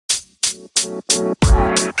What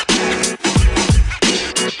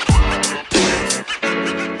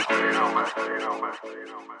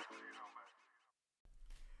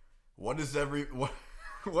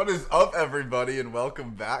is up, everybody, and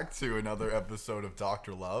welcome back to another episode of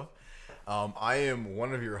Dr. Love. I am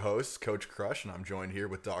one of your hosts, Coach Crush, and I'm joined here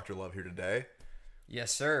with Dr. Love here today.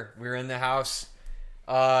 Yes, sir. We're in the house.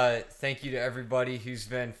 Thank you to everybody who's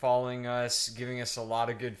been following us, giving us a lot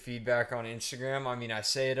of good feedback on Instagram. I mean, I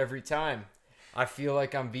say it every time. I feel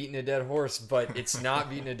like I'm beating a dead horse, but it's not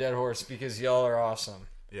beating a dead horse because y'all are awesome.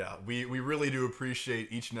 Yeah, we really do appreciate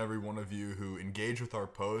each and every one of you who engage with our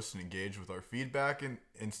posts and engage with our feedback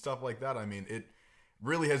and stuff like that. I mean, it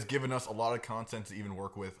really has given us a lot of content to even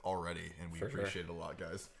work with already, and we appreciate it a lot,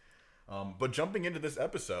 guys. But jumping into this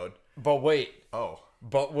episode... But wait.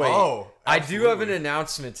 I do have an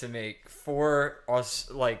announcement to make for us,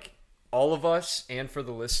 like all of us, and for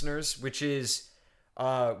the listeners, which is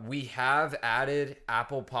we have added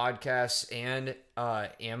Apple Podcasts and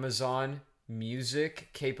Amazon Music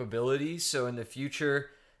capabilities. So in the future,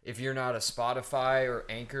 if you're not a Spotify or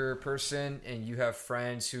Anchor person and you have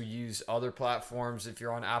friends who use other platforms, if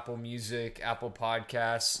you're on Apple Music, Apple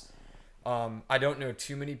Podcasts, I don't know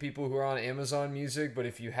too many people who are on Amazon Music, but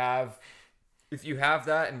if you have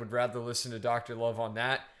that and would rather listen to Dr. Love on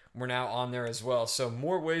that, we're now on there as well. So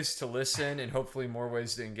more ways to listen and hopefully more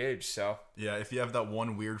ways to engage. So yeah, if you have that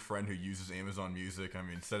one weird friend who uses Amazon Music, I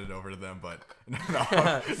mean, send it over to them. But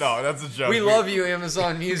no, that's a joke. We love you,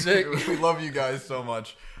 Amazon Music. We love you guys so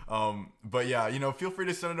much. But yeah, feel free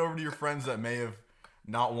to send it over to your friends that may have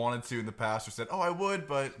not wanted to in the past or said, "Oh, I would,"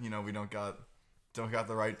 but we don't got the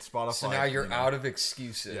right Spotify. So now you're out of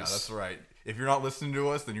excuses. Yeah, that's right. If you're not listening to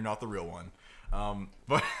us, then you're not the real one.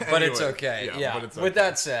 But anyway, it's okay. Yeah. But it's okay. With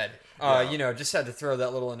that said, just had to throw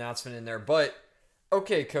that little announcement in there. But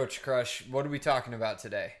okay, Coach Crush, what are we talking about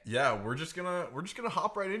today? Yeah, we're just gonna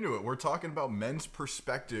hop right into it. We're talking about men's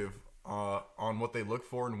perspective on what they look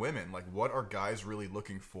for in women. Like, what are guys really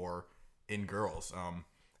looking for in girls?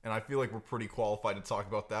 And I feel like we're pretty qualified to talk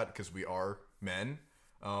about that because we are men.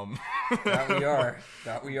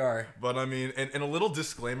 That we are. But I mean, and a little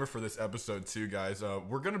disclaimer for this episode too, guys.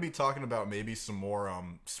 We're going to be talking about maybe some more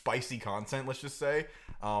spicy content, let's just say.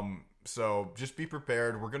 So just be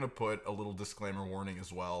prepared. We're going to put a little disclaimer warning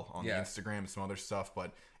as well on the Instagram and some other stuff.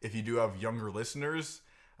 But if you do have younger listeners,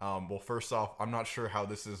 well, first off, I'm not sure how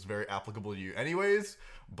this is very applicable to you anyways,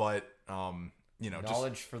 but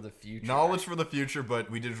knowledge for the future. Knowledge for the future,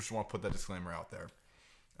 but we did just want to put that disclaimer out there.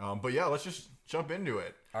 But yeah, let's just jump into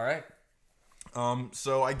it. All right.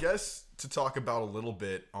 So I guess to talk about a little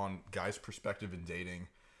bit on guys' perspective in dating,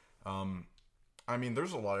 I mean,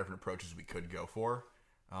 there's a lot of different approaches we could go for.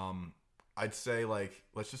 I'd say, like,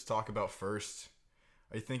 let's just talk about first.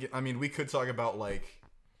 We could talk about, like,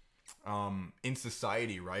 in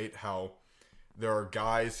society, right? How there are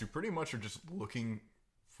guys who pretty much are just looking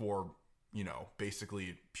for,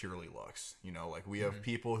 basically purely looks. Like, we have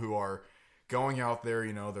people who are going out there,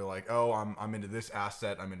 they're like, oh, I'm into this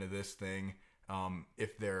asset, I'm into this thing.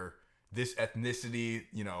 If they're this ethnicity,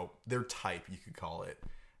 their type, you could call it.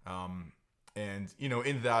 And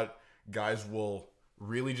in that, guys will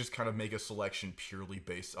really just kind of make a selection purely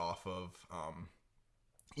based off of,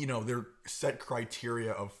 their set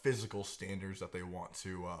criteria of physical standards that they want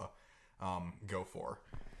to go for.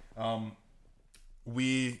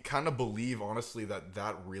 We kind of believe, honestly,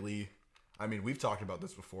 that really... I mean, we've talked about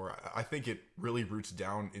this before. I think it really roots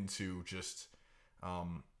down into just,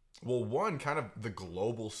 one, kind of the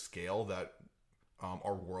global scale that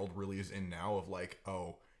our world really is in now of like,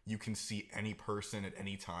 oh, you can see any person at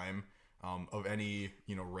any time of any,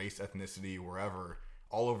 race, ethnicity, wherever,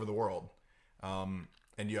 all over the world. And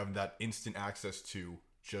you have that instant access to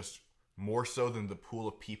just more so than the pool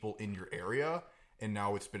of people in your area. And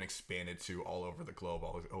now it's been expanded to all over the globe,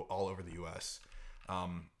 all over the U.S.,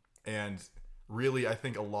 and really, I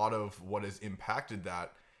think a lot of what has impacted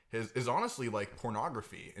that is honestly like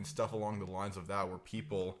pornography and stuff along the lines of that, where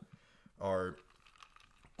people are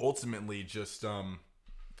ultimately just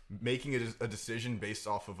making a decision based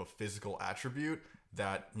off of a physical attribute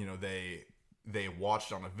that, they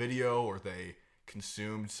watched on a video or they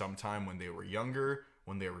consumed sometime when they were younger,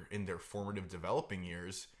 when they were in their formative developing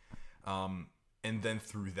years. And then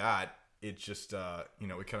through that, it just,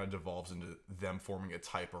 it kind of devolves into them forming a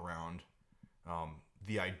type around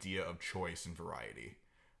the idea of choice and variety.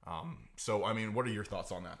 So, I mean, what are your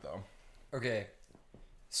thoughts on that, though? Okay.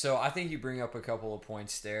 So, I think you bring up a couple of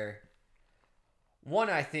points there.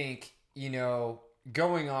 One, I think,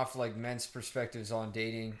 going off, like, men's perspectives on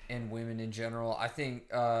dating and women in general, I think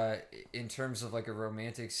in terms of, like, a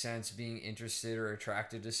romantic sense, being interested or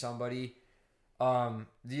attracted to somebody,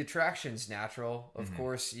 The attraction's natural, of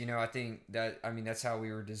course. I think that's how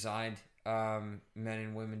we were designed, men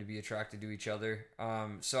and women, to be attracted to each other.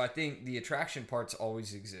 So I think the attraction part's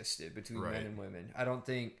always existed between men and women. I don't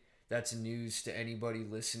think that's news to anybody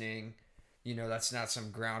listening. That's not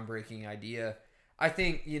some groundbreaking idea. I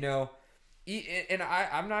think, and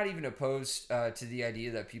I'm not even opposed to the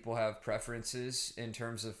idea that people have preferences in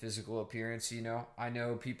terms of physical appearance. I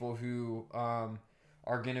know people who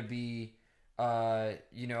are going to be, I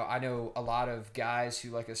know a lot of guys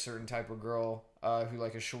who like a certain type of girl, who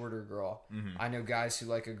like a shorter girl. I know guys who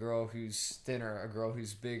like a girl who's thinner, a girl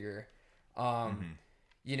who's bigger.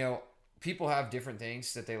 People have different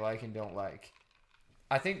things that they like and don't like.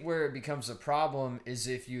 I think where it becomes a problem is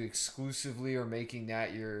if you exclusively are making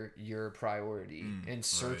that your priority and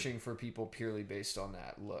searching for people purely based on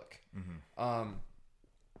that look.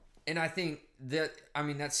 And I think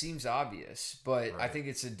that seems obvious, but I think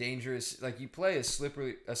it's a dangerous, like, you play a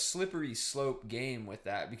slippery slope game with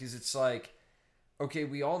that, because it's like, okay,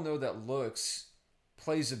 we all know that looks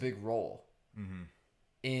plays a big role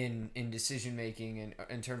in decision making and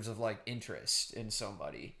in terms of like interest in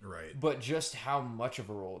somebody, right? But just how much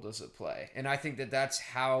of a role does it play? And I think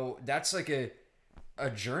that's like a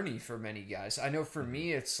journey for many guys. I know for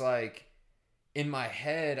me, it's like, in my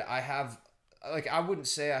head, I have, like, I wouldn't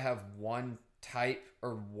say I have one type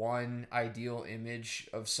or one ideal image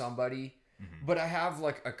of somebody, but I have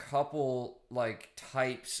like a couple like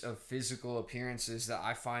types of physical appearances that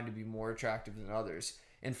I find to be more attractive than others.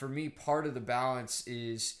 And for me, part of the balance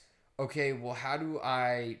is, okay, well, how do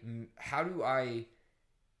I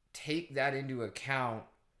take that into account,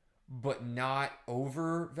 but not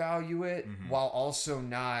overvalue it while also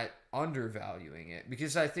not undervaluing it?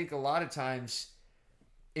 Because I think a lot of times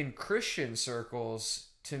in Christian circles,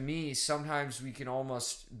 to me, sometimes we can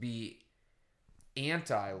almost be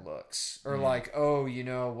anti-looks, or like, oh,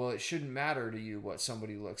 well, it shouldn't matter to you what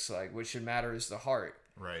somebody looks like. What should matter is the heart.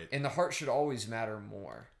 Right. And the heart should always matter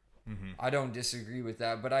more. I don't disagree with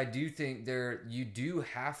that, but I do think you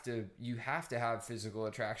have to have physical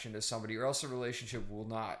attraction to somebody, or else a relationship will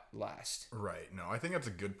not last. Right. No, I think that's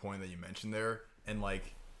a good point that you mentioned there. And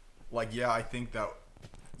like yeah, I think that,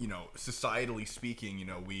 societally speaking,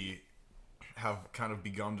 we have kind of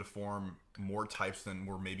begun to form more types than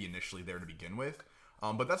were maybe initially there to begin with.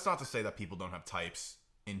 But that's not to say that people don't have types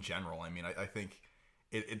in general. I mean, I think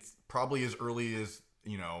it's probably as early as,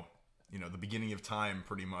 the beginning of time,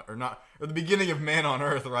 pretty much, or the beginning of man on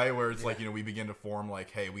earth, right? Where it's like, we begin to form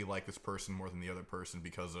like, hey, we like this person more than the other person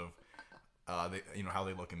because of, how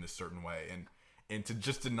they look in this certain way. And to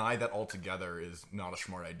just deny that altogether is not a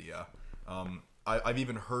smart idea. I've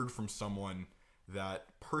even heard from someone that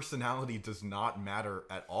personality does not matter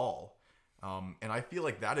at all. And I feel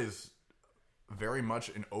like that is very much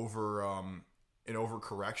an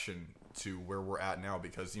overcorrection to where we're at now,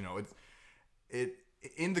 because, it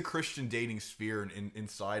in the Christian dating sphere and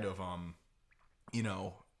inside of,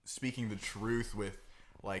 speaking the truth with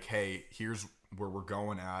like, hey, here's where we're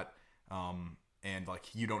going at. And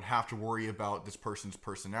like, you don't have to worry about this person's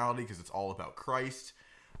personality because it's all about Christ.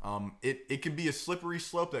 It can be a slippery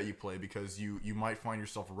slope that you play, because you might find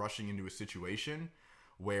yourself rushing into a situation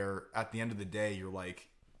where at the end of the day, you're like,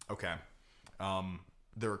 okay,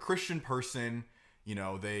 they're a Christian person,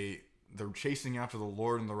 they're chasing after the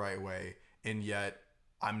Lord in the right way, and yet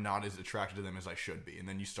I'm not as attracted to them as I should be. And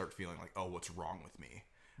then you start feeling like, oh, what's wrong with me?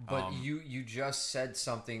 But you just said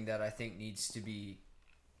something that I think needs to be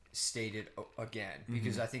stated again,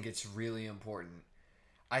 because I think it's really important.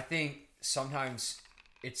 I think sometimes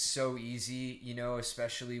it's so easy,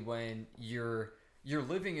 especially when you're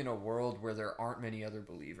living in a world where there aren't many other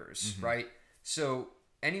believers, right? So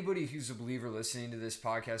anybody who's a believer listening to this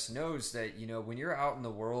podcast knows that, when you're out in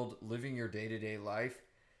the world living your day-to-day life,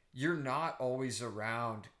 you're not always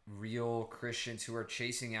around real Christians who are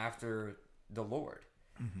chasing after the Lord.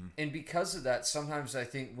 And because of that, sometimes I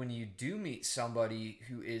think when you do meet somebody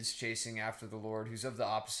who is chasing after the Lord, who's of the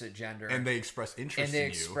opposite gender, and they express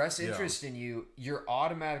interest in you, your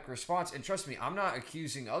automatic response, and trust me, I'm not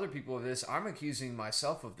accusing other people of this, I'm accusing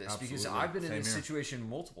myself of this. Absolutely. Because I've been in this situation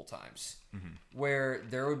multiple times where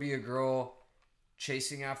there would be a girl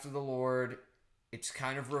chasing after the Lord. It's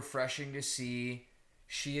kind of refreshing to see.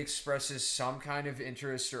 She expresses some kind of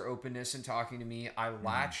interest or openness in talking to me. I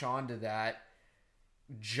latch onto that,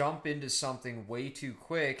 jump into something way too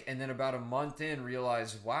quick, and then about a month in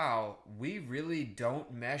realize, wow, we really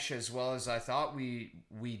don't mesh as well as I thought we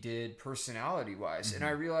did personality wise. And I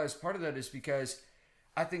realized part of that is because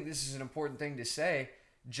I think this is an important thing to say.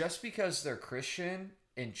 Just because they're Christian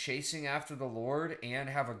and chasing after the Lord and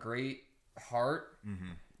have a great heart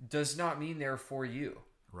does not mean they're for you.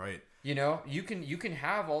 Right. You know, you can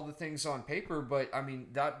have all the things on paper, but I mean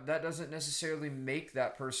that doesn't necessarily make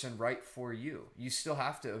that person right for you. You still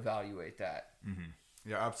have to evaluate that. Mm-hmm.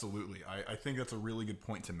 Yeah, absolutely. I think that's a really good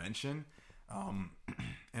point to mention.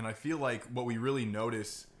 And I feel like what we really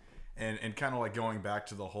notice, and kind of like going back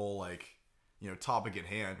to the whole like, you know, topic at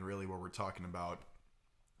hand, really where we're talking about,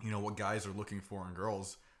 you know, what guys are looking for in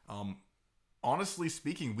girls. Honestly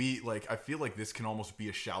speaking, I feel like this can almost be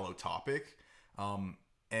a shallow topic.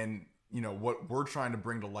 And you know what we're trying to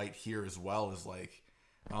bring to light here as well is like,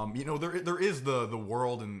 you know, there is the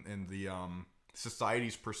world and the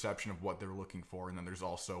society's perception of what they're looking for, and then there's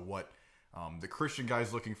also what the Christian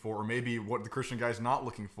guy's looking for, or maybe what the Christian guy's not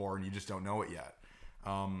looking for, and you just don't know it yet.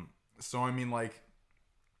 So I mean, like,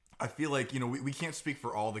 I feel like, you know, we can't speak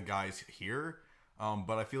for all the guys here,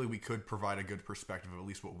 but I feel like we could provide a good perspective of at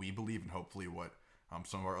least what we believe, and hopefully what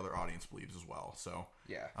some of our other audience believes as well. So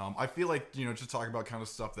yeah, I feel like, you know, to talk about kind of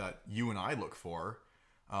stuff that you and I look for,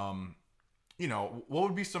 you know, what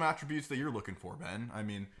would be some attributes that you're looking for, Ben? I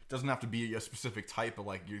mean, it doesn't have to be a specific type, but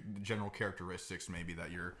like your general characteristics maybe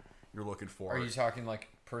that you're looking for. Are you talking like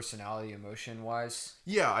personality, emotion wise?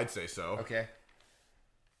 Yeah, I'd say so. Okay.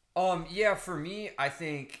 Yeah, for me, I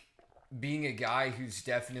think being a guy who's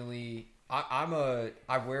definitely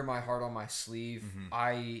I wear my heart on my sleeve.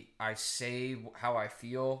 Mm-hmm. I say how I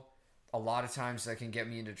feel. A lot of times that can get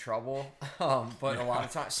me into trouble. But a lot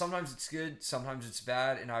of times, sometimes it's good, sometimes it's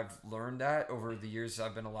bad, and I've learned that over the years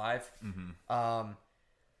I've been alive. Mm-hmm.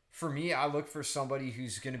 For me, I look for somebody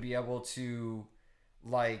who's going to be able to,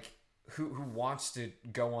 like, who wants to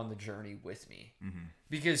go on the journey with me. Mm-hmm.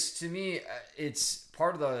 Because to me, it's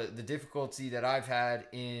part of the difficulty that I've had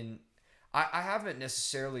in. I haven't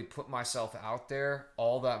necessarily put myself out there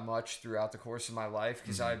all that much throughout the course of my life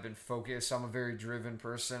because I've been focused. I'm a very driven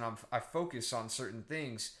person. I focus on certain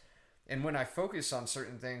things. And when I focus on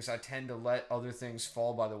certain things, I tend to let other things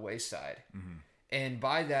fall by the wayside. Mm-hmm. And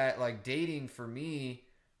by that, like, dating for me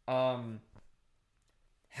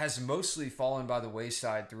has mostly fallen by the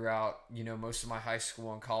wayside throughout, you know, most of my high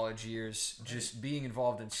school and college years. Right. Just being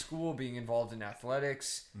involved in school, being involved in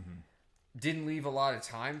athletics. Mm-hmm. Didn't leave a lot of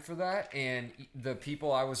time for that, and the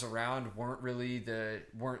people I was around weren't believers.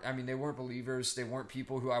 They weren't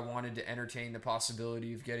people who I wanted to entertain the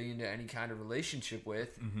possibility of getting into any kind of relationship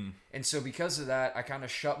with. Mm-hmm. And so because of that, I kind of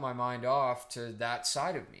shut my mind off to that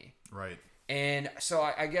side of me. Right. And so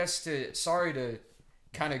I guess sorry to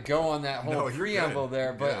kind of go on that whole preamble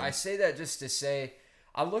there, but I say that just to say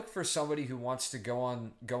I look for somebody who wants to go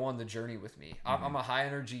on the journey with me. Mm-hmm. I'm a high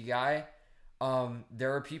energy guy.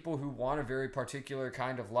 There are people who want a very particular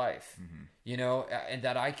kind of life, mm-hmm. you know, and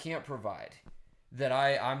that I can't provide, that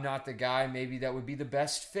I'm not the guy maybe that would be the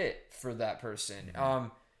best fit for that person. Mm-hmm.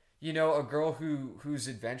 You know, a girl who's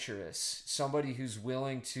adventurous, somebody who's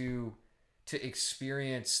willing to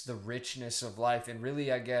experience the richness of life. And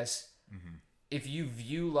really, I guess, mm-hmm. if you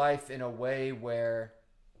view life in a way where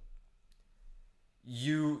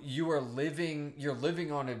you're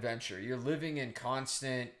living on adventure, you're living in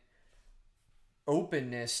constant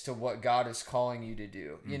openness to what God is calling you to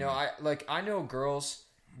do. Mm-hmm. You know, I know girls,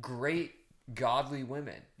 great godly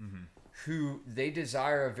women, mm-hmm. who they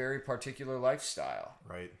desire a very particular lifestyle.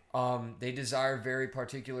 Right. They desire very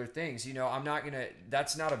particular things. You know,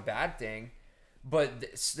 that's not a bad thing, but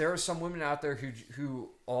there are some women out there who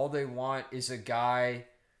all they want is a guy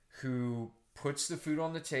who puts the food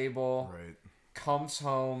on the table, right. comes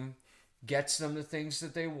home, gets them the things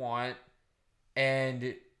that they want,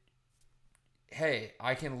 and hey,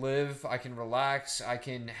 I can live, I can relax, I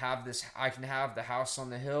can have the house on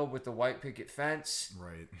the hill with the white picket fence.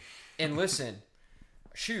 Right. And listen,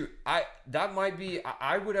 shoot, I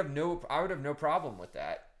would have no problem with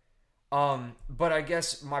that. But I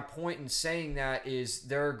guess my point in saying that is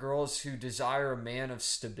there are girls who desire a man of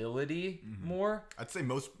stability mm-hmm. more. I'd say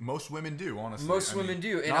most women do, honestly. Most women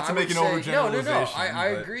do. And not to make an overgeneralization.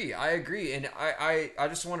 No. I agree. And I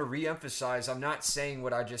just want to reemphasize, I'm not saying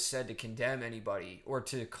what I just said to condemn anybody or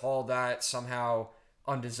to call that somehow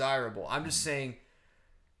undesirable. I'm just saying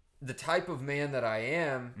the type of man that I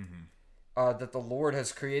am, mm-hmm. That the Lord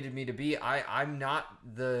has created me to be, I'm not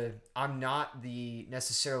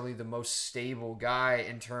necessarily the most stable guy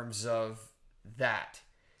in terms of that.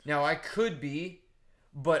 Now I could be,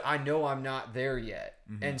 but I know I'm not there yet.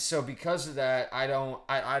 Mm-hmm. And so because of that,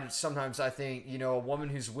 I sometimes I think, you know, a woman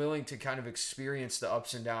who's willing to kind of experience the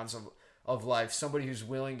ups and downs of life, somebody who's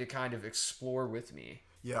willing to kind of explore with me.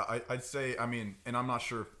 Yeah, I'd say, I mean, and I'm not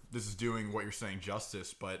sure if this is doing what you're saying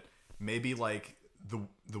justice, but maybe like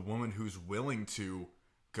the woman who's willing to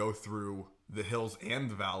go through the hills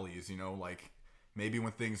and the valleys, you know, like maybe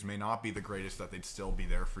when things may not be the greatest, that they'd still be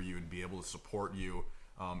there for you and be able to support you,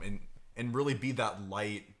 and really be that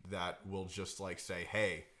light that will just like say,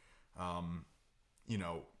 hey, you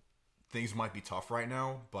know, things might be tough right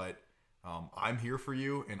now, but I'm here for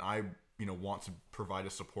you, and I, you know, want to provide a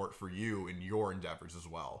support for you in your endeavors as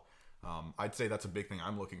well. I'd say that's a big thing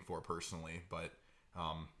I'm looking for personally, but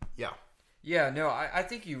yeah. Yeah, no, I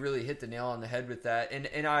think you really hit the nail on the head with that.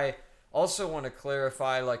 And I also want to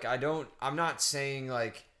clarify, like, I'm not saying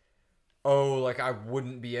like, oh, like I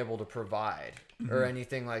wouldn't be able to provide or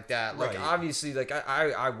anything like that. Like, Right. obviously, like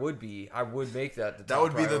I would make that the top That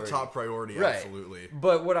would be priority. the top priority, Right. absolutely.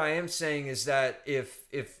 But what I am saying is that if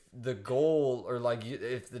the goal, or like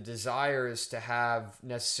if the desire is to have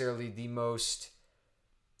necessarily the most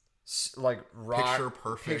like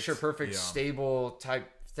picture perfect yeah. stable type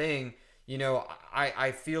thing, you know,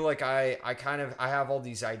 I feel like I have all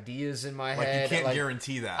these ideas in my head. You can't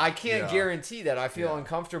guarantee that. I can't guarantee that. I feel Yeah.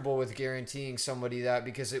 uncomfortable with guaranteeing somebody that,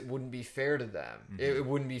 because it wouldn't be fair to them. It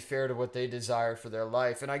wouldn't be fair to what they desire for their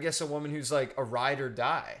life. And I guess a woman who's like a ride or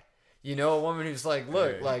die, you know, a woman who's like,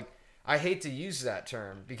 look, Hey. like, I hate to use that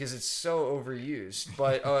term because it's so overused,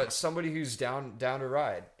 but somebody who's down to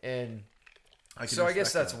ride. And so I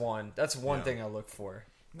guess that's one Yeah. thing I look for.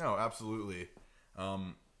 No, absolutely.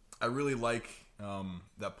 I really like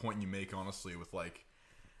that point you make, honestly, with like,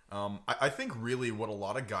 I think really what a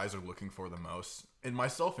lot of guys are looking for the most, and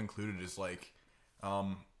myself included, is like,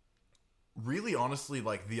 really honestly,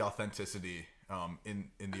 like the authenticity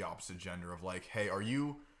in the opposite gender of like, hey, are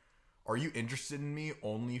you interested in me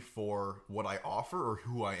only for what I offer or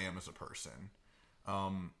who I am as a person?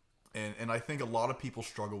 And I think a lot of people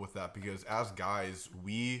struggle with that because as guys,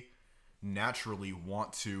 we naturally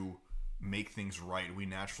want to make things right. We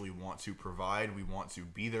naturally want to provide. We want to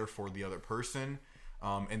be there for the other person.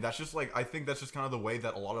 And that's just like, I think that's just kind of the way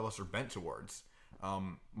that a lot of us are bent towards,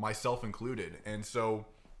 myself included. And so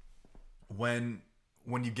when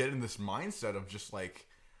you get in this mindset of just like,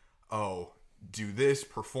 oh, do this,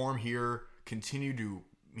 perform here, continue to,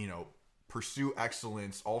 you know, pursue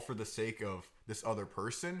excellence all for the sake of this other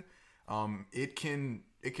person, it can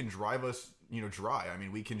drive us, you know, dry. I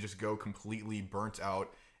mean, we can just go completely burnt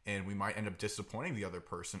out, and we might end up disappointing the other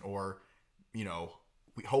person, or, you know,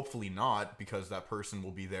 hopefully not, because that person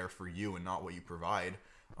will be there for you and not what you provide.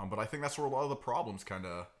 But I think that's where a lot of the problems kind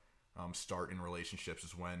of start in relationships,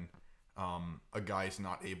 is when a guy's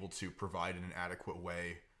not able to provide in an adequate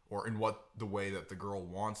way, or in the way that the girl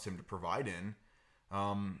wants him to provide in.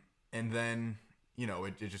 And then, you know,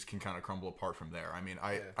 it just can kind of crumble apart from there. I mean,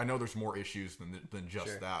 I know there's more issues than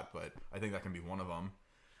just that, but I think that can be one of them.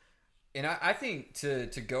 And I think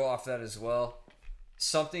to go off that as well,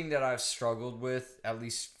 something that I've struggled with, at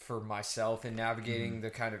least for myself, in navigating the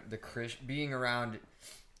kind of being around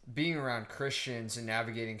Christians and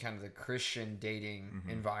navigating kind of the Christian dating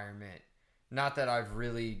environment. Not that I've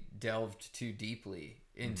really delved too deeply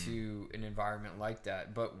into an environment like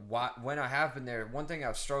that, but when I have been there, one thing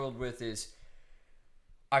I've struggled with is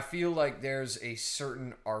I feel like there's a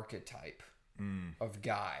certain archetype of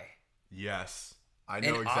guy. Yes. I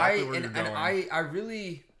know exactly where you're going. And I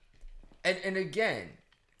really, and again,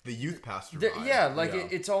 the youth pastor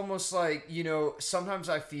vibe. It's almost like, you know, sometimes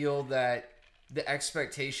I feel that the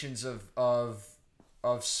expectations of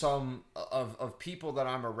people that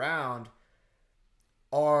I'm around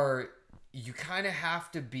are, you kind of have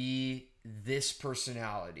to be this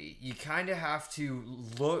personality. You kind of have to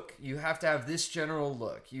you have to have this general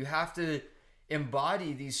look. You have to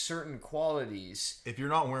embody these certain qualities. If you're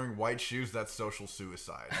not wearing white shoes, that's social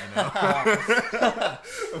suicide, you know?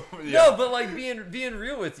 No, but like being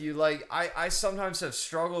real with you, like I sometimes have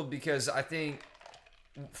struggled because I think,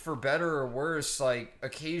 for better or worse, like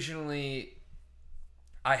occasionally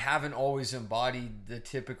I haven't always embodied the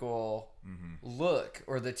typical look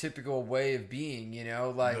or the typical way of being, you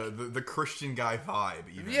know, like the Christian guy vibe,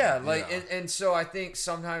 even. Yeah, like, and so I think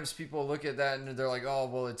sometimes people look at that and they're like, oh,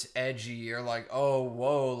 well, it's edgy, or like, oh,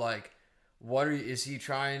 whoa, like, is he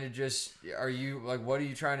trying to are you like, what are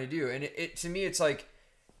you trying to do? And it to me, it's like,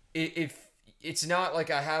 if it's not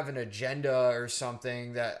like I have an agenda or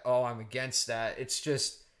something that, oh, I'm against that. It's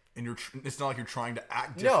just, and it's not like you're trying to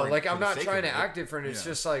act different. No, like I'm not trying to act different. It's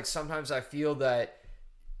just like sometimes I feel that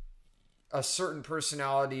a certain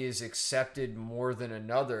personality is accepted more than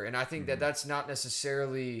another, and I think that that's not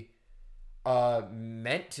necessarily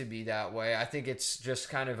meant to be that way. I think it's just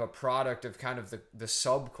kind of a product of kind of the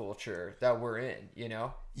subculture that we're in, you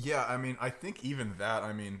know? Yeah, I mean, I think even that,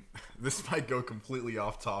 I mean, this might go completely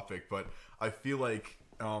off topic, but I feel like,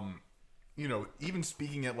 you know, even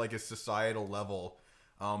speaking at like a societal level,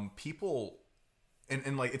 people,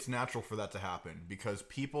 and like it's natural for that to happen because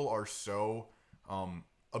people are so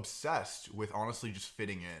obsessed with honestly just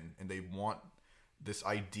fitting in, and they want this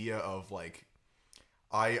idea of like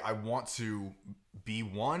I want to be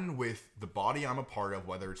one with the body I'm a part of,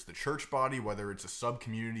 whether it's the church body, whether it's a sub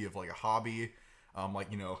community of like a hobby.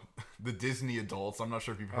 Like, you know, the Disney adults, I'm not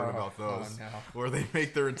sure if you've heard about those, where they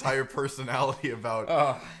make their entire personality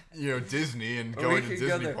about, you know, Disney and going to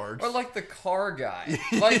Disney parks. Or like the car guy.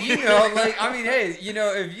 Like, you know, like, I mean, hey, you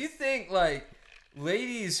know, if you think like,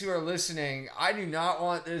 ladies who are listening, I do not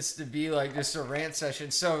want this to be like just a rant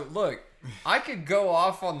session. So look, I could go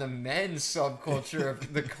off on the men's subculture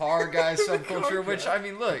of the car guy subculture, which I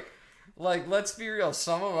mean, look, like, let's be real.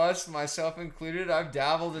 Some of us, myself included, I've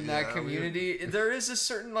dabbled in that community. There is a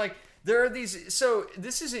certain, like, there are these, so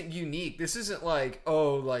this isn't unique. This isn't like,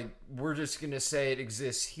 oh, like, we're just going to say it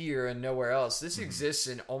exists here and nowhere else. This exists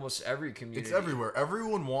in almost every community. It's everywhere.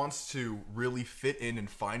 Everyone wants to really fit in and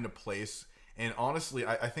find a place. And honestly,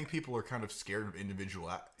 I think people are kind of scared of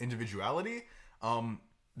individuality.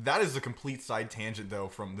 That is a complete side tangent, though,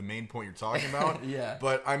 from the main point you're talking about. Yeah.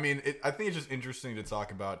 But I mean, I think it's just interesting to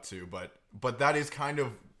talk about too. But that is kind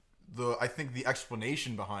of I think the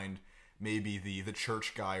explanation behind maybe the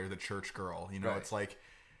church guy or the church girl. You know, right. It's like,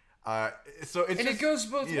 so it's and it goes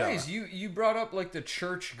both ways. You brought up like the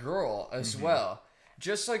church girl as well.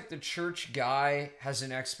 Just like the church guy has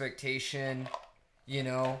an expectation. You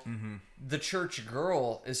know, the church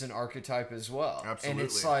girl is an archetype as well. Absolutely. And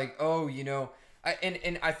it's like, oh, you know,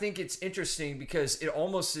 and I think it's interesting because it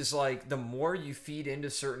almost is like the more you feed into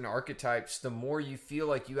certain archetypes, the more you feel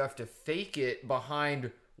like you have to fake it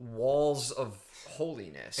behind walls of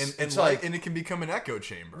holiness. And it's like, and it can become an echo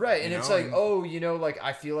chamber. Right. And it's like, oh, you know, like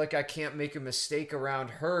I feel like I can't make a mistake around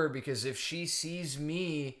her because if she sees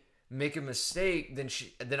me make a mistake,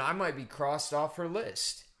 then I might be crossed off her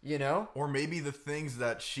list. You know? Or maybe the things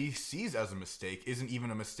that she sees as a mistake isn't even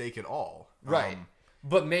a mistake at all. Right.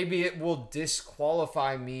 But maybe it will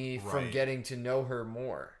disqualify me from getting to know her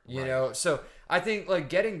more. You know? So I think like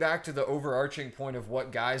getting back to the overarching point of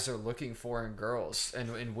what guys are looking for in girls and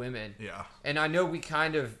in women. Yeah. And I know we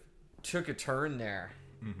kind of took a turn there.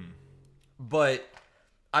 But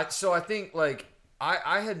I think like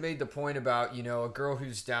I had made the point about, you know, a girl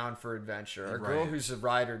who's down for adventure, a girl who's a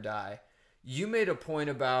ride or die. You made a point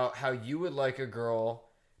about how you would like a girl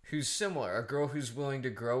who's similar, a girl who's willing to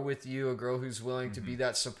grow with you, a girl who's willing to be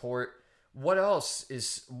that support. What else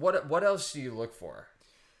do you look for?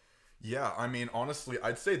 Yeah, I mean, honestly,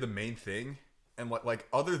 I'd say the main thing, and like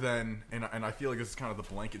other than, and I feel like this is kind of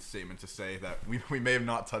the blanket statement to say that we may have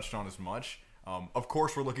not touched on as much. Of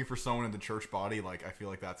course, we're looking for someone in the church body. Like, I feel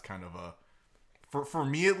like that's kind of for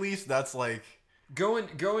me at least, that's like go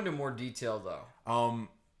into more detail though.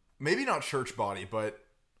 Maybe not church body, but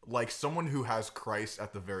like someone who has Christ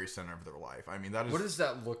at the very center of their life. I mean, that is... What does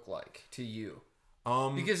that look like to you?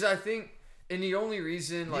 Because I think, and the only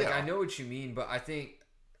reason, like, I know what you mean, but I think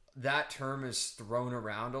that term is thrown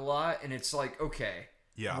around a lot, and it's like, okay,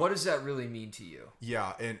 what does that really mean to you?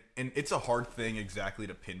 Yeah, and it's a hard thing exactly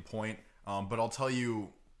to pinpoint, but I'll tell you,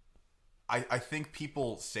 I think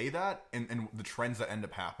people say that, and the trends that end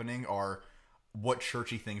up happening are, what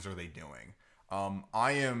churchy things are they doing?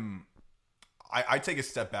 I take a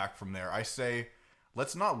step back from there. I say,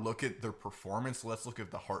 let's not look at their performance. Let's look at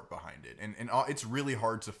the heart behind it. And it's really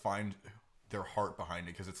hard to find their heart behind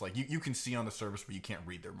it because it's like you can see on the surface, but you can't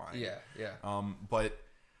read their mind. Yeah. But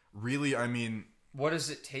really, I mean, what does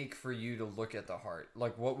it take for you to look at the heart?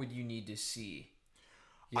 Like, what would you need to see?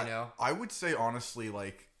 You know, I would say honestly,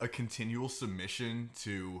 like a continual submission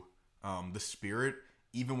to the Spirit,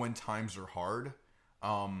 even when times are hard.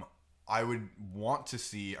 I would want to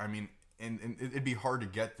see, I mean, and it'd be hard to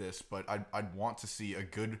get this, but I'd want to see a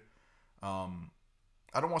good,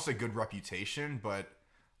 I don't want to say good reputation, but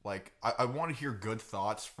like, I want to hear good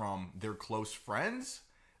thoughts from their close friends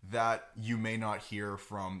that you may not hear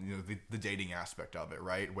from, you know, the dating aspect of it,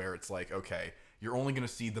 right? Where it's like, okay, you're only going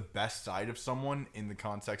to see the best side of someone in the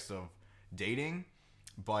context of dating,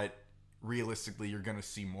 but realistically, you're going to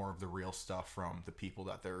see more of the real stuff from the people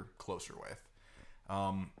that they're closer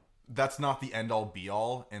with. That's not the end all be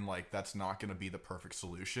all, and like that's not going to be the perfect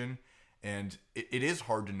solution, and it is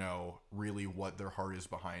hard to know really what their heart is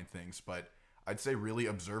behind things, but I'd say really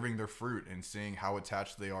observing their fruit and seeing how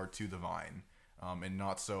attached they are to the vine, and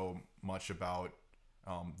not so much about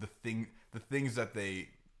the things that they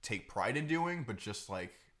take pride in doing, but just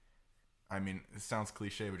like, I mean, it sounds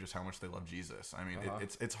cliche, but just how much they love Jesus. I mean,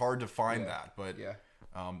 it's hard to find that, but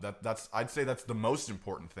that's I'd say that's the most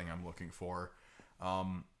important thing I'm looking for.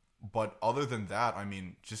 But other than that, I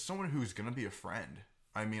mean, just someone who's going to be a friend.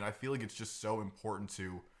 I mean, I feel like it's just so important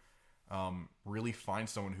to really find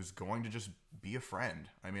someone who's going to just be a friend.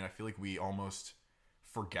 I mean, I feel like we almost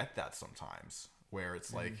forget that sometimes, where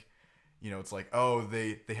it's like, it's like, oh,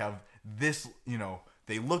 they have this,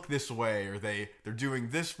 they look this way, or they're doing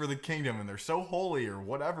this for the kingdom, and they're so holy, or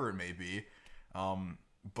whatever it may be.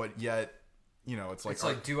 But yet, it's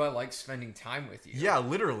like, do I like spending time with you? Yeah,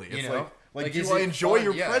 literally. It's like do I enjoy fun?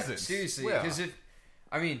 your presence? Seriously, because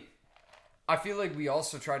I feel like we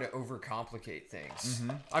also try to overcomplicate things.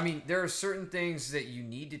 I mean, there are certain things that you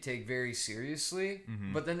need to take very seriously,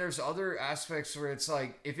 but then there's other aspects where it's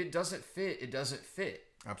like, if it doesn't fit, it doesn't fit.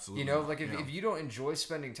 Absolutely. If you don't enjoy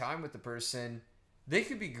spending time with the person, they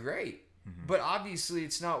could be great, but obviously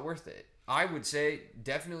it's not worth it. I would say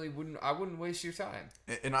definitely wouldn't waste your time.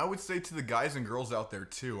 And I would say to the guys and girls out there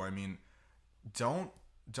too, I mean, don't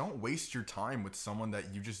waste your time with someone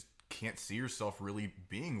that you just can't see yourself really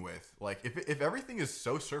being with. Like, if everything is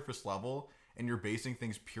so surface level and you're basing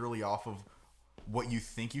things purely off of what you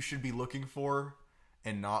think you should be looking for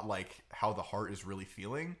and not like how the heart is really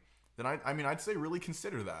feeling, then I'd say really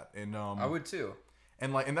consider that. And I would too.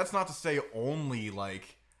 And that's not to say only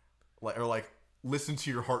like listen to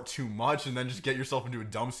your heart too much and then just get yourself into a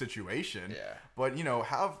dumb situation. Yeah. But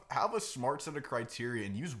have a smart set of criteria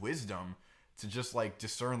and use wisdom to just like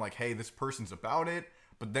discern like, hey, this person's about it,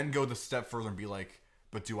 but then go the step further and be like,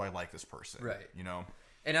 but do I like this person? Right.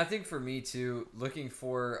 And I think for me too, looking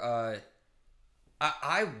for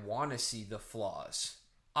I want to see the flaws.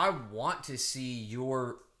 I want to see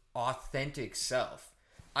your authentic self.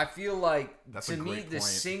 I feel like, to me, the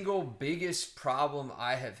single biggest problem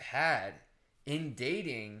I have had in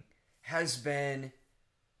dating has been,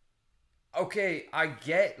 okay, I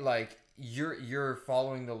get like you're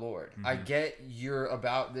following the Lord. I get you're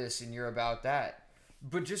about this and you're about that.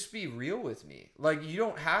 But just be real with me. Like, you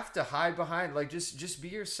don't have to hide behind, like, just be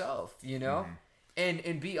yourself,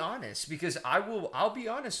 and be honest, because I'll be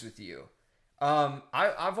honest with you.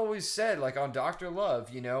 I've always said, like, on Dr. Love,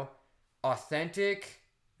 authentic,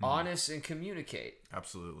 honest, and communicate.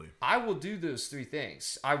 Absolutely. I will do those three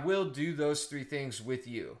things. I will do those three things with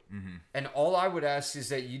you. And all I would ask is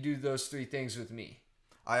that you do those three things with me.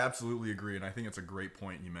 I absolutely agree, and I think it's a great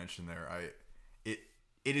point you mentioned there.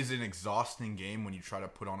 It is an exhausting game when you try to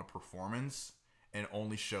put on a performance and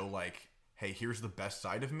only show like, hey, here's the best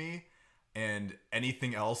side of me, and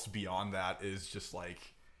anything else beyond that is just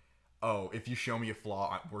like, oh, if you show me a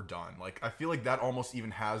flaw, we're done. Like, I feel like that almost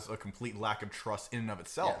even has a complete lack of trust in and of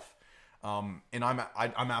itself. Yeah. And I'm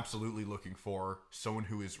absolutely looking for someone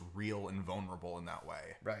who is real and vulnerable in that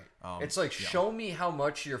way. Right. It's like, show me how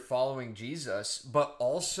much you're following Jesus, but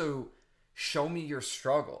also show me your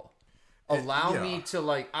struggle. Allow me to,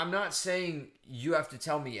 like, I'm not saying you have to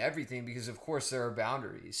tell me everything, because of course there are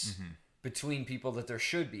boundaries between people that there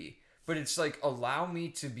should be. But it's like, allow me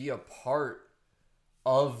to be a part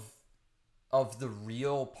of the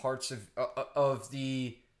real parts of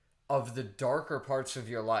the darker parts of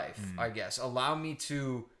your life, I guess. Allow me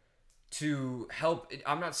to help.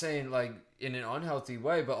 I'm not saying like in an unhealthy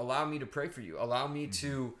way, but allow me to pray for you. Allow me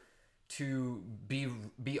to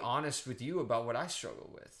be honest with you about what I struggle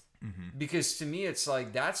with. Because to me, it's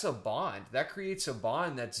like, that's a bond that creates a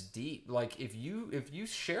bond that's deep. Like, if you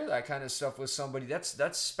share that kind of stuff with somebody, that's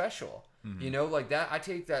special. Like that. I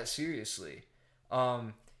take that seriously.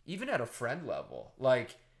 Even at a friend level,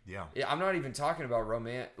 like, I'm not even talking about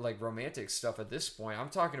romantic stuff at this point. I'm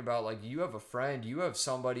talking about, like, you have a friend, you have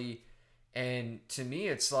somebody, and to me,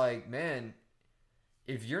 it's like, man,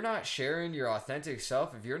 if you're not sharing your authentic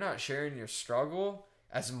self, if you're not sharing your struggle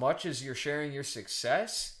as much as you're sharing your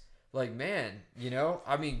success, like, man,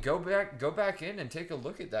 go back in and take a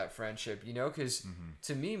look at that friendship, because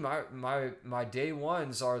to me, my day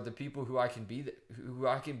ones are the people who I can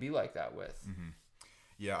be like that with.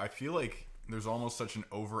 Yeah, I feel like there's almost such an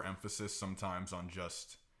overemphasis sometimes on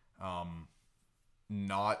just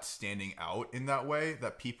not standing out in that way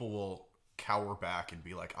that people will cower back and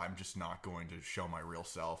be like, I'm just not going to show my real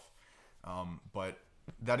self. But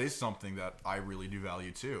that is something that I really do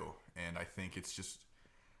value too. And I think it's just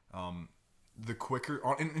the quicker...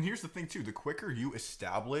 And here's the thing too. The quicker you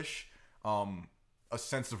establish a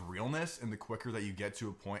sense of realness and the quicker that you get to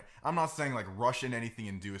a point... I'm not saying like rush in anything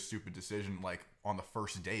and do a stupid decision like on the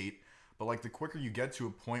first date, but like the quicker you get to a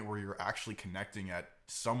point where you're actually connecting at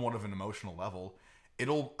somewhat of an emotional level,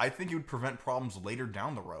 I think it would prevent problems later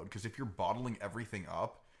down the road. Because if you're bottling everything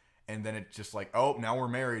up and then it's just like, oh, now we're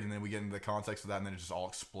married, and then we get into the context of that and then it just all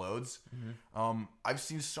explodes. I've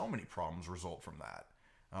seen so many problems result from that.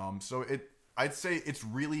 I'd say it's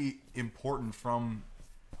really important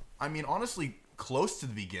honestly, close to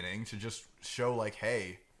the beginning to just show like,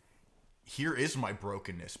 hey, here is my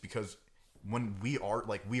brokenness, because when we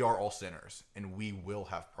are all sinners and we will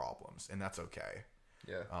have problems, and that's okay.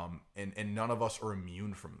 Yeah. And none of us are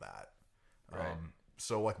immune from that. Right.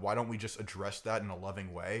 So like, why don't we just address that in a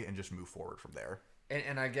loving way and just move forward from there?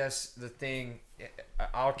 And I guess the thing,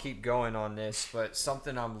 I'll keep going on this, but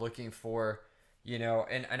something I'm looking for, you know,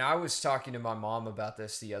 and I was talking to my mom about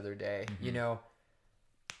this the other day, you know,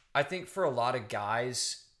 I think for a lot of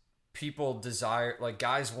guys,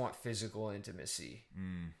 guys want physical intimacy.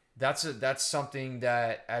 That's something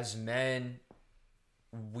that as men,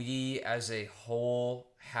 we as a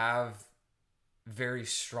whole have very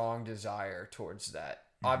strong desire towards that.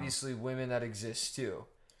 Obviously women, that exist too.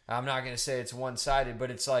 I'm not going to say it's one-sided,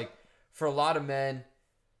 but it's like for a lot of men,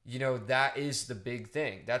 you know, that is the big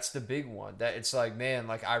thing. That's the big one. That it's like, man,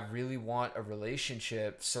 like I really want a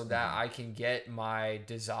relationship so that I can get my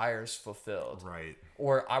desires fulfilled. Right.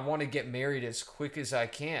 Or I want to get married as quick as I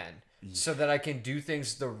can so that I can do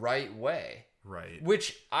things the right way. Right.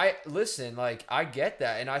 Which like I get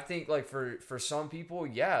that. And I think like for some people,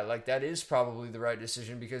 yeah, like that is probably the right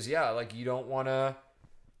decision, because yeah, like you don't want to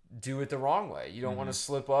do it the wrong way. You don't want to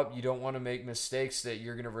slip up. You don't want to make mistakes that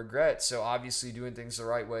you're going to regret. So obviously doing things the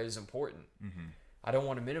right way is important. I don't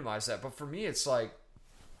want to minimize that. But for me, it's like,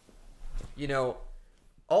 you know,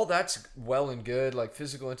 all that's well and good, like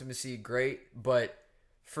physical intimacy, great. But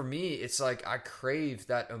for me, it's like I crave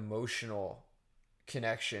that emotional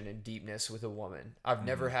connection and deepness with a woman. I've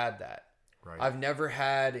never had that. Right. I've never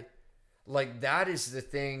had, like, that is the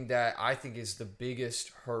thing that I think is the biggest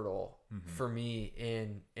hurdle for me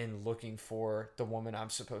in looking for the woman I'm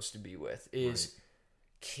supposed to be with is,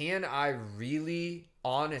 can I really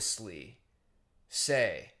honestly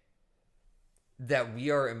say that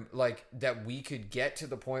we are like, that we could get to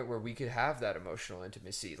the point where we could have that emotional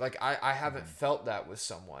intimacy? Like I haven't felt that with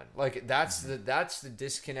someone. Like that's the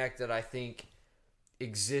disconnect that I think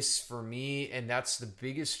exists for me, and that's the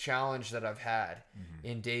biggest challenge that I've had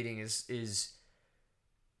in dating is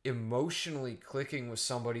emotionally clicking with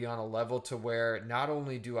somebody on a level to where not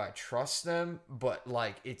only do I trust them, but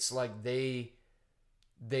like it's like they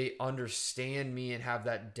understand me and have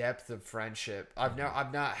that depth of friendship. I've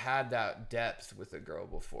not had that depth with a girl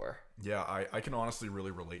before. Yeah, I can honestly really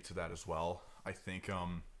relate to that as well. I think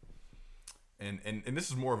and this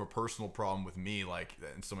is more of a personal problem with me, like,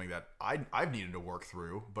 and something that I've needed to work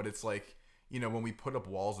through. But it's like, you know, when we put up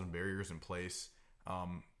walls and barriers in place,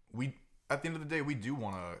 we, at the end of the day, we do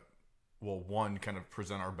want to, well, one, kind of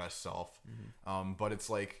present our best self. But it's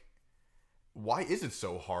like, why is it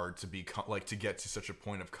so hard to be like to get to such a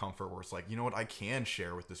point of comfort where it's like, you know what, I can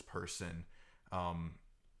share with this person,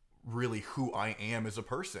 really who I am as a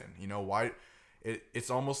person. You know, why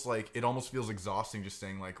it's almost like, it almost feels exhausting just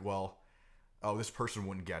saying like, well, oh, this person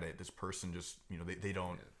wouldn't get it. This person just, you know, they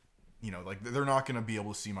don't, you know, like they're not going to be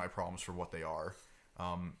able to see my problems for what they are.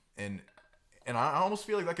 And I almost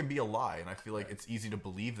feel like that can be a lie. And I feel like it's easy to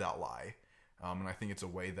believe that lie. And I think it's a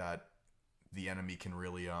way that the enemy can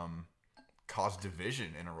really cause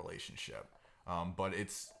division in a relationship. But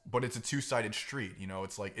it's a two-sided street. You know,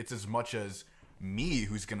 it's like, it's as much as me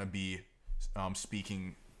who's going to be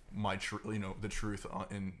speaking my the truth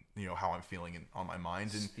in, you know, how I'm feeling on my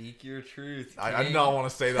mind. And speak your truth. I did not want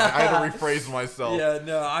to say that. I had to rephrase myself. Yeah,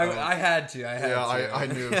 no, I had to. I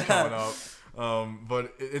knew it was coming up.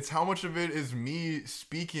 But it's how much of it is me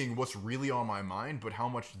speaking what's really on my mind, but how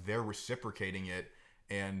much they're reciprocating it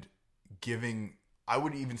and giving, I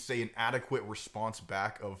would even say, an adequate response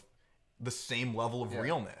back of the same level of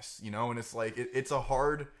realness, you know. And it's like it's a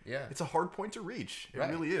hard point to reach. It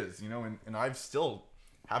really is, you know. And I've still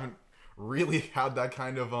haven't really had that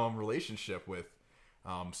kind of relationship with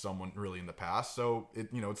someone really in the past. So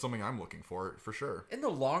it's something I'm looking for sure. And the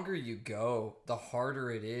longer you go, the harder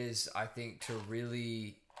it is, I think, to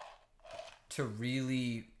really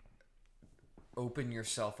open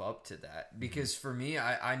yourself up to that. Because for me,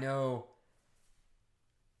 I know,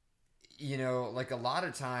 you know, like a lot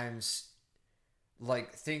of times,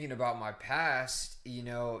 like thinking about my past, you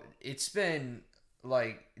know, it's been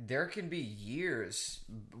like, there can be years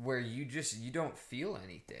where you don't feel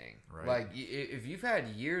anything. Right. Like if you've had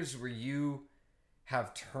years where you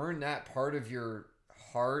have turned that part of your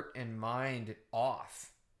heart and mind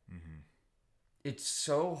off, it's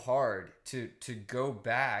so hard to go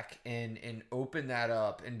back and open that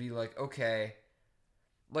up and be like, okay,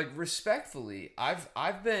 like respectfully,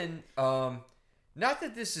 I've been, not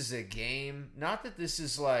that this is a game, not that this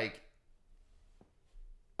is like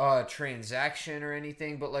a transaction or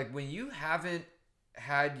anything, but like when you haven't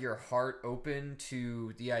had your heart open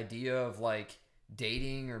to the idea of like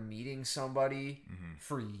dating or meeting somebody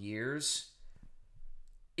for years,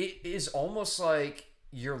 it is almost like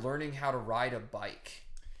you're learning how to ride a bike.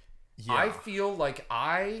 Yeah. I feel like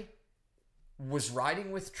I was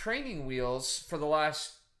riding with training wheels for the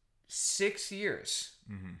last 6 years.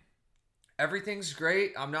 Mm-hmm. Everything's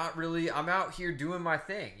great. I'm out here doing my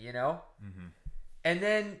thing, you know? Mm-hmm. And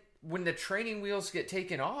then when the training wheels get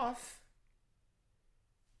taken off,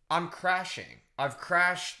 I'm crashing. I've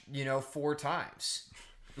crashed, 4 times.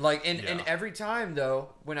 Like, and every time, though,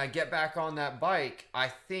 when I get back on that bike, I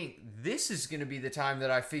think this is going to be the time that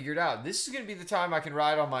I figured out. This is going to be the time I can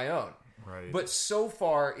ride on my own. Right. But so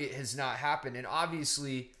far, it has not happened. And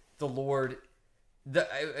obviously, the Lord,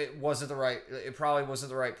 it probably wasn't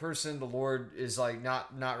the right person. The Lord is like,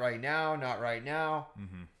 not right now, not right now.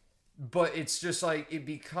 Mm-hmm. But it's just like, it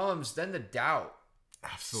becomes, then the doubt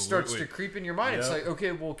starts to creep in your mind. Yep. It's like,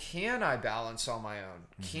 okay, well, can I balance on my own?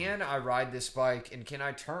 Mm-hmm. Can I ride this bike and can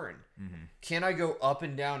I turn? Mm-hmm. Can I go up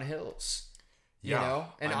and down hills? You know?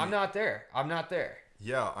 And I'm not there.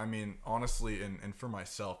 Yeah, I mean, honestly, and for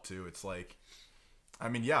myself too, it's like, I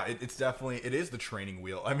mean, yeah, it's definitely, it is the training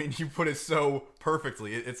wheel. I mean, you put it so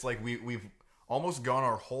perfectly. It's like we've almost gone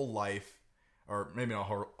our whole life, or maybe not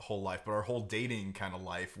our whole life, but our whole dating kind of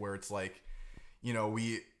life, where it's like,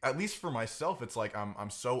 at least for myself, it's like I'm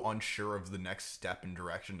so unsure of the next step and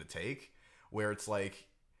direction to take, where it's like,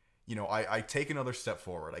 I take another step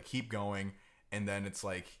forward, I keep going, and then it's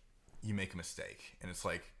like you make a mistake, and it's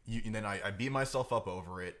like and then I beat myself up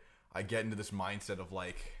over it. I get into this mindset of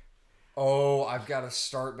like, oh, I've got to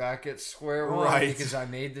start back at square one because I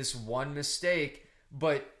made this one mistake.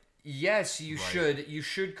 But yes, you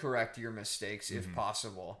should correct your mistakes if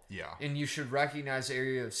possible. Yeah. And you should recognize the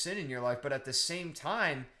area of sin in your life. But at the same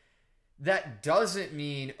time, that doesn't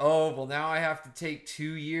mean, oh, well, now I have to take 2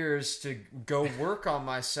 years to go work on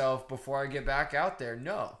myself before I get back out there.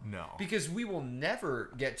 No. Because we will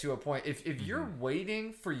never get to a point. If you're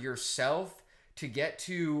waiting for yourself to get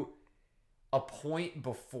to a point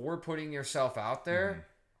before putting yourself out there,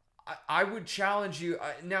 I would challenge you.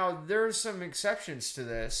 Now, there's some exceptions to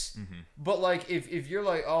this, but like if you're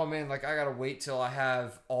like, oh man, like I gotta wait till I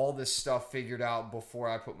have all this stuff figured out before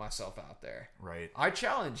I put myself out there. Right. I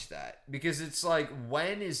challenge that because it's like,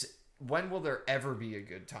 when will there ever be a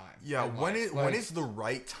good time? Yeah. When is the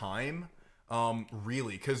right time?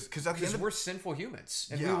 Really, because at the end we're sinful humans,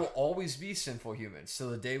 and we will always be sinful humans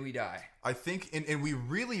till the day we die. I think, and we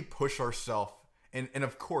really push ourselves. And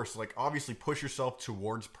of course, like, obviously push yourself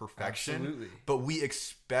towards perfection. Absolutely. But we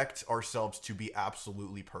expect ourselves to be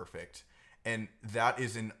absolutely perfect. And that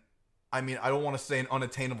is I don't want to say an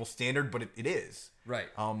unattainable standard, but it is. Right.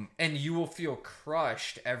 And you will feel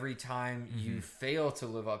crushed every time you fail to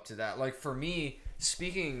live up to that. Like, for me,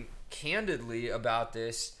 speaking candidly about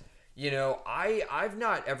this, I've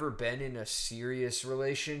not ever been in a serious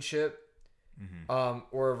relationship,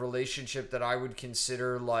 or a relationship that I would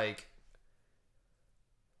consider like,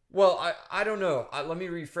 well, I don't know. Let me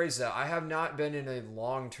rephrase that. I have not been in a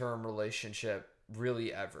long-term relationship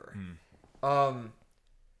really ever.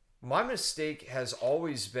 My mistake has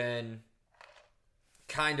always been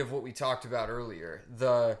kind of what we talked about earlier.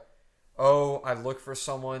 I look for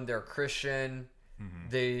someone, they're Christian,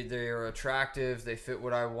 they are attractive, they fit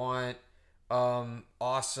what I want.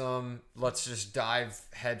 Awesome. Let's just dive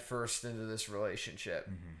headfirst into this relationship.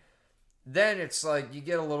 Then it's like you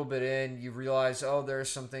get a little bit in, you realize, oh, there's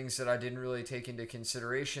some things that I didn't really take into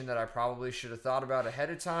consideration that I probably should have thought about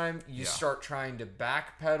ahead of time. You start trying to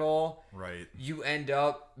backpedal. Right. You end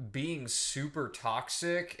up being super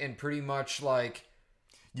toxic and pretty much like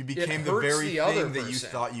you became the very thing that you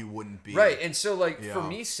thought you wouldn't be. Right. And so like for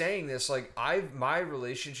me saying this, like my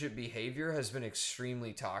relationship behavior has been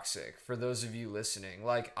extremely toxic for those of you listening.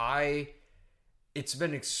 Like it's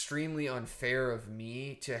been extremely unfair of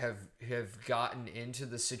me to have gotten into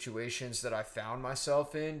the situations that I found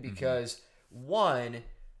myself in because, one,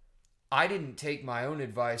 I didn't take my own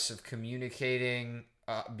advice of communicating,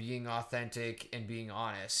 being authentic, and being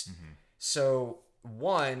honest. So,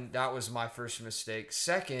 one, that was my first mistake.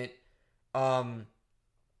 Second, then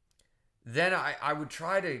I would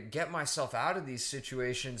try to get myself out of these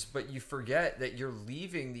situations, but you forget that you're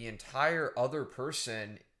leaving the entire other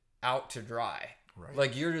person out to dry. Right.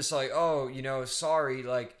 Like, you're just like, oh, sorry,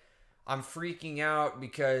 like, I'm freaking out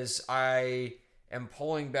because I am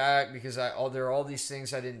pulling back because there are all these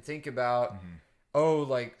things I didn't think about. Oh,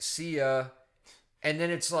 like, see ya. And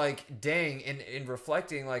then it's like, dang, in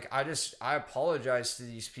reflecting, like, I apologize to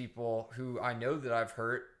these people who I know that I've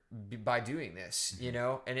hurt by doing this, and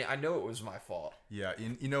I know it was my fault. Yeah,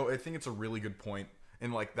 I think it's a really good point.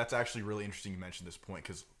 And, like, that's actually really interesting you mentioned this point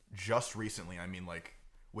because just recently, I mean, like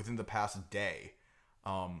within the past day,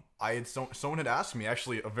 I had someone had asked me,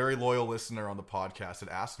 actually a very loyal listener on the podcast had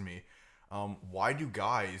asked me, why do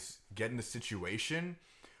guys get in a situation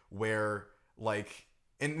where like,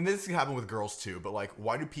 and this can happen with girls too, but like,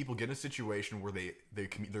 why do people get in a situation where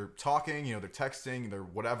they're talking, they're texting, they're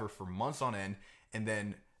whatever for months on end, and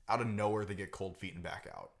then out of nowhere they get cold feet and back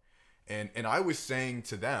out? And I was saying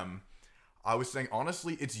to them,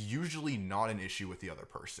 honestly, it's usually not an issue with the other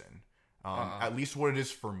person. At least what it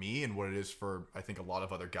is for me and what it is for, I think, a lot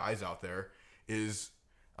of other guys out there is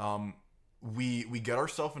we get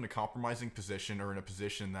ourselves in a compromising position, or in a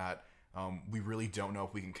position that we really don't know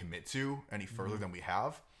if we can commit to any further than we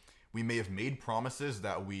have. We may have made promises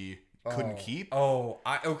that we couldn't keep.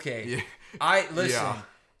 Okay. Yeah. Listen. Yeah.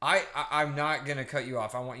 I'm not gonna cut you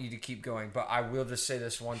off. I want you to keep going, but I will just say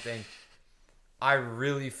this one thing. I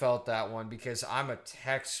really felt that one because I'm a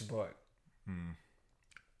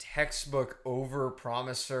textbook over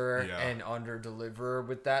promiser and under deliverer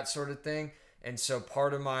with that sort of thing. And so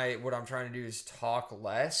part of what I'm trying to do is talk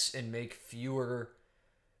less and make fewer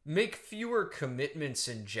commitments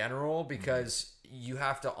in general, because you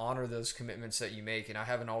have to honor those commitments that you make, and I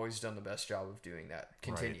haven't always done the best job of doing that.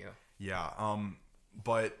 Continue. Right. Yeah.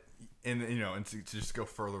 But and to just go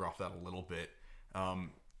further off that a little bit,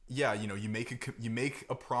 you make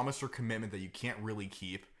a promise or commitment that you can't really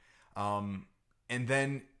keep, and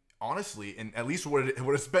then honestly, and at least what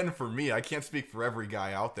it's been for me, I can't speak for every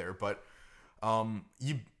guy out there, but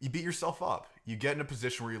you beat yourself up. You get in a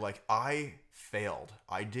position where you're like, I failed.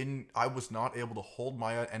 I was not able to hold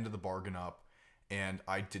my end of the bargain up, and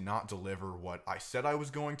I did not deliver what I said I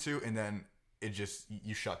was going to, and then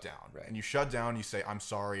you shut down. Right. And you shut down, you say, I'm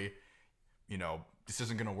sorry, this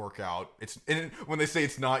isn't going to work out. And when they say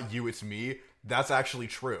it's not you, it's me, that's actually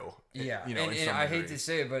true. Yeah. And I hate to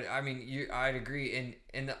say it, but I mean, I'd agree.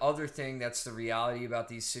 And the other thing that's the reality about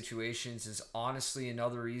these situations is honestly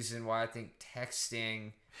another reason why I think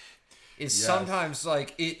texting is sometimes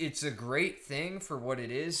like, it's a great thing for what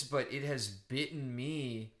it is, but it has bitten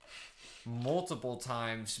me multiple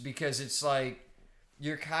times, because it's like,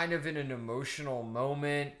 you're kind of in an emotional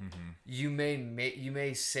moment. You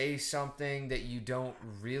may say something that you don't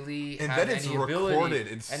really have any ability,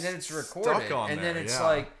 and then it's recorded, and then it's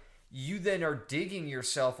like you then are digging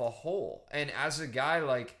yourself a hole. And as a guy,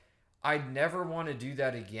 like, I'd never want to do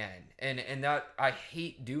that again, and that I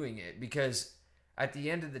hate doing it, because at the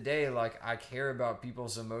end of the day, like, I care about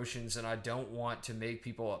people's emotions, and I don't want to make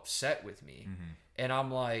people upset with me. And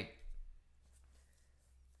I'm like,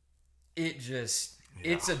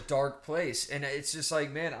 it's a dark place, and it's just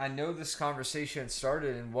like, man, I know this conversation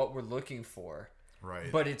started and what we're looking for,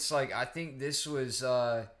 right? But it's like, I think this was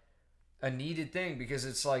a needed thing, because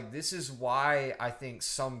it's like, this is why I think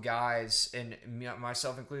some guys, and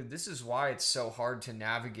myself included, this is why it's so hard to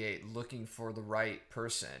navigate looking for the right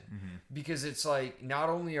person, because it's like, not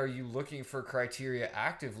only are you looking for criteria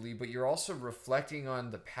actively, but you're also reflecting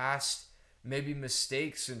on the past maybe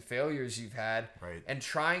mistakes and failures you've had, right, and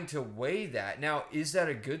trying to weigh that. Now, is that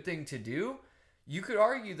a good thing to do? You could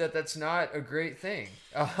argue that that's not a great thing.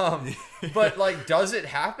 But like, does it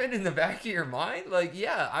happen in the back of your mind? Like,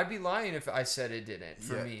 yeah, I'd be lying if I said it didn't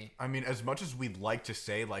for me. I mean, as much as we'd like to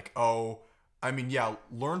say like,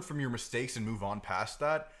 learn from your mistakes and move on past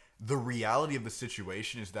that, the reality of the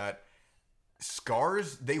situation is that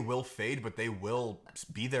scars, they will fade, but they will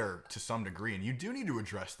be there to some degree, and you do need to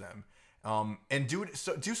address them. And do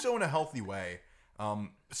so in a healthy way.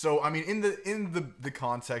 So I mean, in the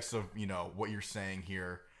context of what you're saying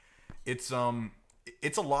here, it's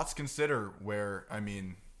a lot to consider. Where I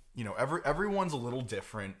mean, everyone's a little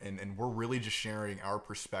different, and we're really just sharing our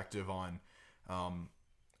perspective on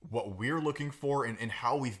what we're looking for, and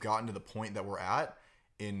how we've gotten to the point that we're at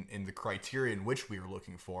in the criteria in which we are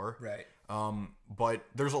looking for. Right. But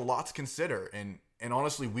there's a lot to consider, and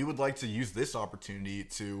honestly, we would like to use this opportunity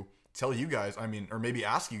to tell you guys, or maybe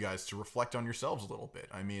ask you guys to reflect on yourselves a little bit.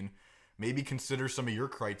 I mean, maybe consider some of your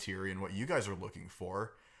criteria and what you guys are looking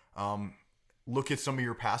for. Look at some of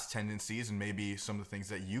your past tendencies and maybe some of the things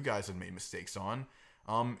that you guys have made mistakes on,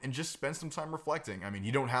 and just spend some time reflecting. I mean,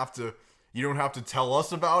 you don't have to tell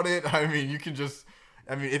us about it. I mean, you can just,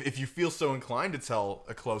 if you feel so inclined to tell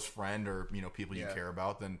a close friend or, people you care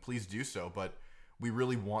about, then please do so. But we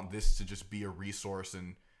really want this to just be a resource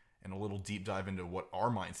and a little deep dive into what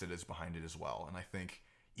our mindset is behind it as well. And I think,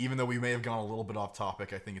 even though we may have gone a little bit off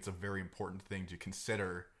topic, I think it's a very important thing to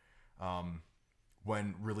consider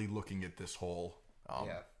when really looking at this whole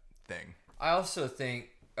thing. I also think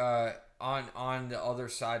on the other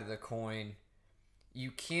side of the coin,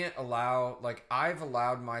 you can't allow, like, I've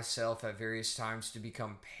allowed myself at various times to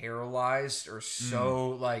become paralyzed or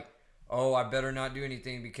so like, oh, I better not do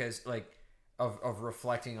anything because like of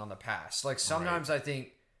reflecting on the past. Like sometimes I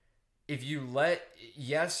think if you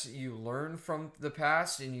yes, you learn from the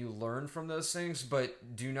past and you learn from those things,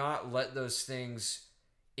 but do not let those things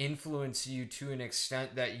influence you to an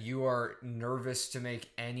extent that you are nervous to make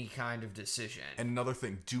any kind of decision. And another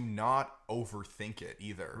thing, do not overthink it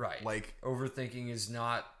either. Right. Like overthinking is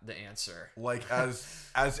not the answer. Like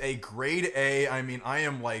as a grade A, I mean,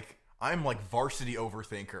 I'm like varsity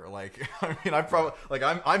overthinker. Like I mean,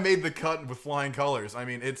 I made the cut with flying colors. I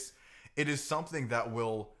mean, it is something that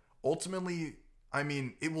will ultimately, I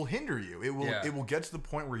mean, it will hinder you. It will get to the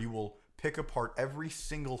point where you will pick apart every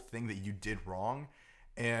single thing that you did wrong.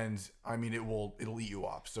 And I mean, it'll eat you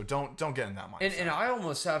up. So don't get in that mindset. And I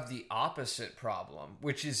almost have the opposite problem,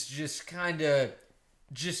 which is just kind of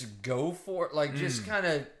just go for it. Like just kind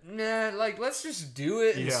of like let's just do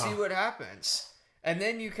it and see what happens. And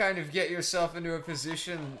then you kind of get yourself into a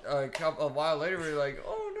position a while later where you're like,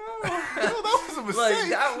 oh no, that was a mistake. Like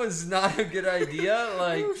that was not a good idea.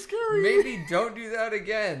 Like scary. Maybe don't do that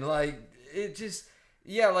again. Like it just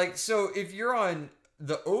like so if you're on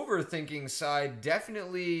the overthinking side,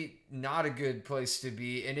 definitely not a good place to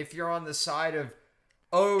be. And if you're on the side of,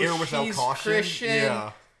 she's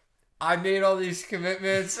Christian, I made all these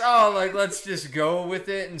commitments, like, let's just go with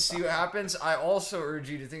it and see what happens. I also urge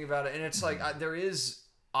you to think about it. And it's like, there is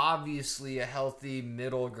obviously a healthy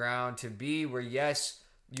middle ground to be where, yes,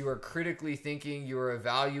 you are critically thinking, you are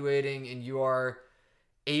evaluating, and you are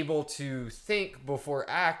able to think before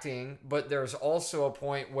acting. But there's also a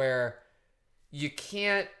point where you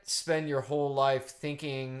can't spend your whole life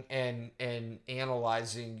thinking and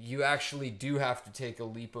analyzing. You actually do have to take a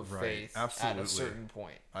leap of faith at a certain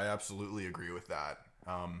point. I absolutely agree with that.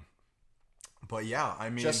 But yeah, I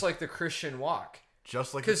mean, just like the Christian walk.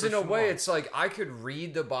 Because in a way, it's like I could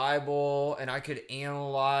read the Bible and I could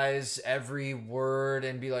analyze every word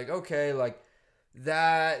and be like, okay, like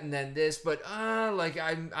that and then this, but like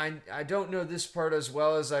I don't know this part as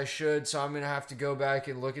well as I should, so I'm gonna have to go back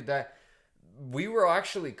and look at that. We were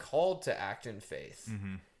actually called to act in faith.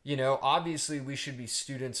 Mm-hmm. You know, obviously we should be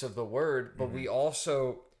students of the word, but we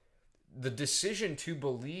also, the decision to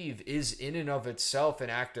believe is in and of itself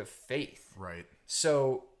an act of faith. Right.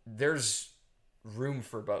 So there's room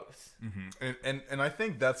for both. Mm-hmm. And I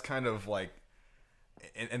think that's kind of like,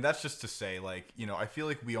 and that's just to say, like, you know, I feel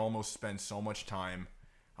like we almost spend so much time,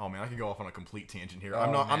 oh man, I could go off on a complete tangent here.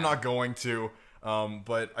 I'm not going to,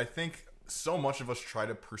 but I think so much of us try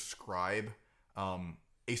to prescribe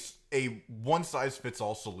a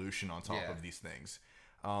one-size-fits-all solution on top of these things.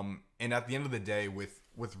 And at the end of the day, with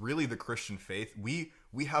really the Christian faith, we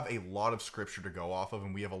have a lot of scripture to go off of,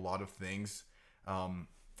 and we have a lot of things. And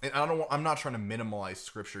I'm not trying to minimize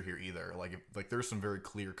scripture here either. Like there's some very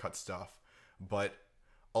clear-cut stuff, but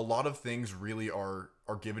a lot of things really are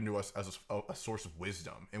given to us as a source of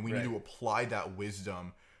wisdom, and we need to apply that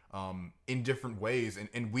wisdom in different ways,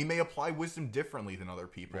 and we may apply wisdom differently than other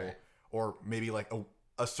people, or maybe like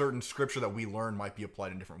a certain scripture that we learn might be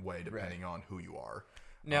applied in a different way depending on who you are.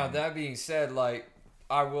 Now, that being said, like,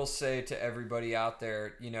 I will say to everybody out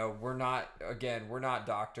there, you know, we're not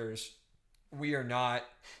doctors. We are not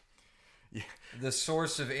the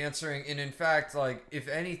source of answering. And in fact, like, if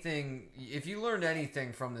anything, if you learned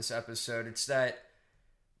anything from this episode, it's that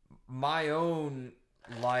my own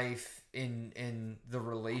life in the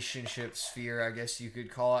relationship sphere, I guess you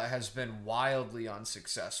could call it, has been wildly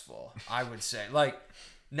unsuccessful. I would say, like,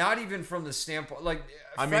 not even from the standpoint, like,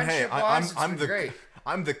 I mean, hey,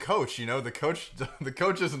 I'm the coach. You know, the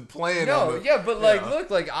coach isn't playing. No, but like, look,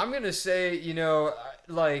 like, I'm gonna say, you know,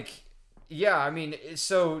 like, yeah, I mean,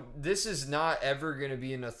 so this is not ever gonna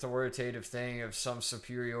be an authoritative thing of some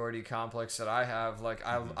superiority complex that I have. Like,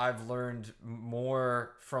 I've learned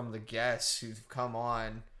more from the guests who've come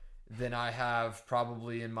on than I have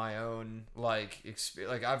probably in my own, like,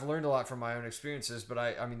 like, I've learned a lot from my own experiences, but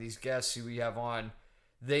I mean, these guests who we have on,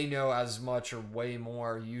 they know as much or way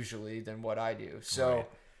more usually than what I do. So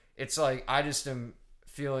it's like, I just am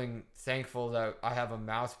feeling thankful that I have a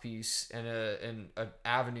mouthpiece and an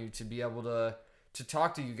avenue to be able to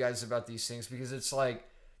talk to you guys about these things, because it's like,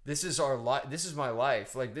 this is our life. This is my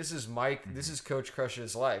life. Like, this is Mike. This is Coach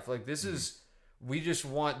Crush's life. Like, this is, we just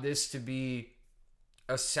want this to be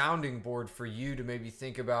a sounding board for you to maybe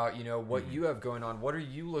think about, you know, what you have going on. What are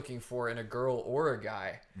you looking for in a girl or a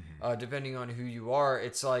guy, depending on who you are?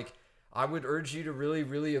 It's like, I would urge you to really,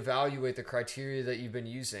 really evaluate the criteria that you've been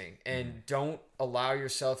using, and don't allow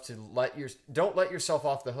yourself to don't let yourself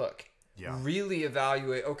off the hook. really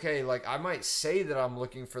evaluate, okay, like I might say that I'm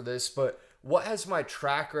looking for this, but what has my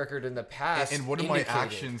track record in the past and what do indicated? my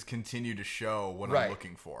actions continue to show what I'm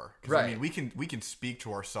looking for? Because I mean, we can speak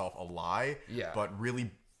to ourselves a lie, but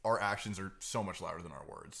really our actions are so much louder than our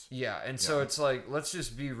words. Yeah, and so it's like, let's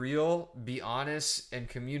just be real, be honest, and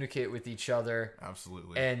communicate with each other.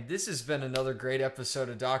 Absolutely. And this has been another great episode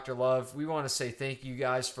of Dr. Love. We want to say thank you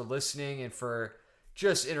guys for listening and for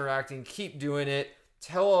just interacting. Keep doing it.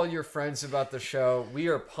 Tell all your friends about the show. We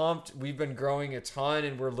are pumped. We've been growing a ton,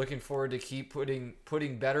 and we're looking forward to keep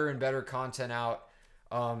putting better and better content out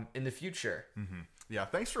in the future. Mm-hmm. Yeah,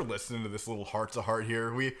 thanks for listening to this little heart to heart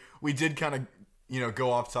here. We did kind of go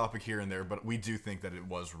off topic here and there, but we do think that it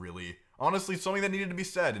was really honestly something that needed to be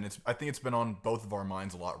said, and I think it's been on both of our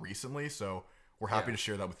minds a lot recently. So we're happy to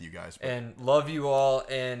share that with you guys. And love you all,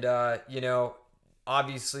 and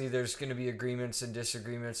obviously there's going to be agreements and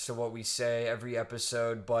disagreements to what we say every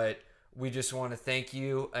episode, but we just want to thank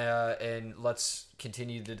you, and let's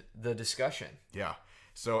continue the discussion. Yeah.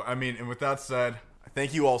 So, I mean, and with that said,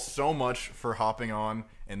 thank you all so much for hopping on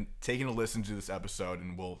and taking a listen to this episode,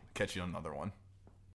 and we'll catch you on another one.